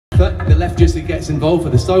but the left just gets involved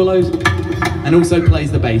for the solos and also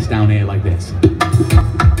plays the bass down here like this.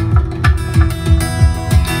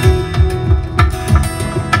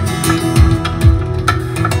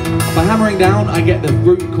 By hammering down, I get the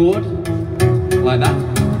root chord, like that,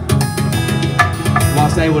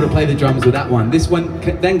 whilst able to play the drums with that one. This one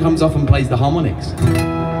then comes off and plays the harmonics.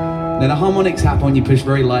 Now the harmonics happen when you push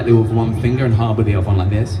very lightly with one finger and hard with the other one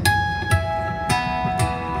like this.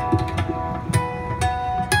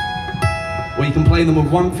 Or you can play them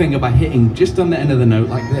with one finger by hitting just on the end of the note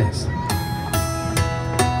like this.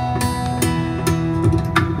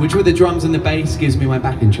 Which with the drums and the bass gives me my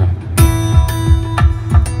backing track.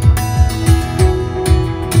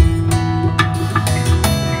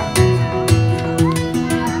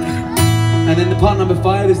 And then the part number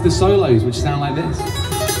 5 is the solos, which sound like this.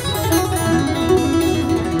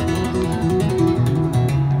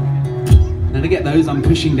 Now to get those, I'm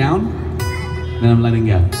pushing down, then I'm letting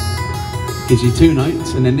go. Gives you 2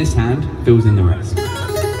 notes, and then this hand fills in the rest.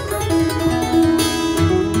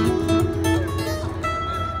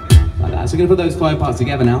 Like that. So we're gonna put those 5 parts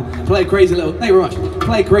together now. Play a crazy little, thank you very much.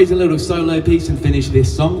 Play a crazy little solo piece and finish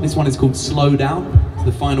this song. This one is called Slow Down. It's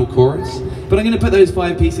the final chorus. But I'm going to put those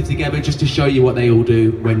 5 pieces together just to show you what they all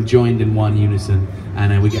do when joined in one unison,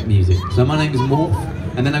 and we get music. So my name is Morf,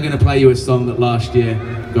 and then I'm going to play you a song that last year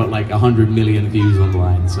got like 100 million views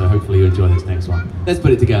online, so hopefully you enjoy this next one. Let's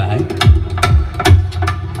put it together, hey?